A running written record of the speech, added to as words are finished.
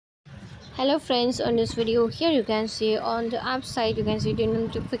Hello friends, on this video here you can see on the app side you can see the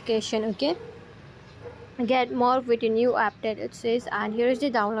notification. Okay, get more with a new update it says, and here is the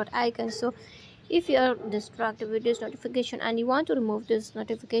download icon. So if you are distracted with this notification and you want to remove this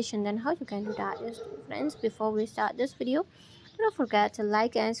notification, then how you can do that is, friends, before we start this video, do not forget to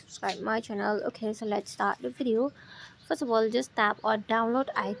like and subscribe my channel. Okay, so let's start the video. First of all, just tap on download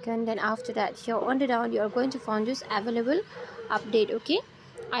icon, then after that here on the down you are going to find this available update. Okay,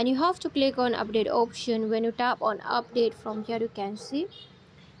 and you have to click on update option. When you tap on update, from here you can see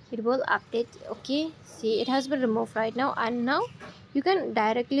it will update. Okay, see it has been removed right now, and now you can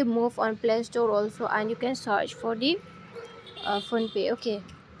directly move on Play Store also, and you can search for the phonepe. Okay,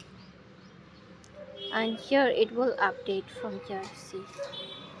 and here it will update from here. See,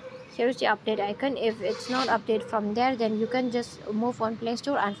 here's the update icon. If it's not update from there, then you can just move on Play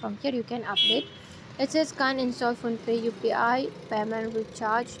Store, and from here you can update. It says can't install phonepe UPI payment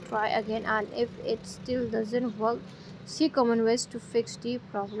recharge, try again, and if it still doesn't work, see common ways to fix the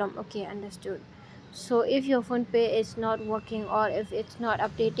problem. Okay, understood. So if your phonepe is not working or if it's not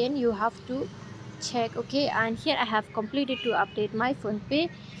updating, you have to check. Okay, and here I have completed to update my phonepe,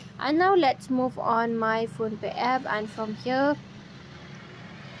 and now let's move on my phonepe app, and from here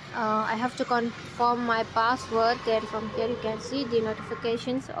I have to confirm my password. Then from here you can see the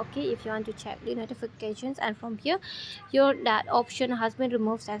notifications. Okay, if you want to check the notifications, and from here your that option has been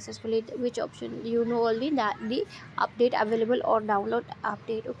removed successfully. Which option? You know only that the update available or download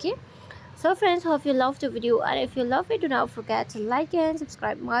update. Okay, so friends, hope you loved the video, and if you love it, do not forget to like and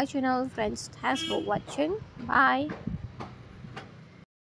subscribe my channel. Friends, thanks for watching. Bye.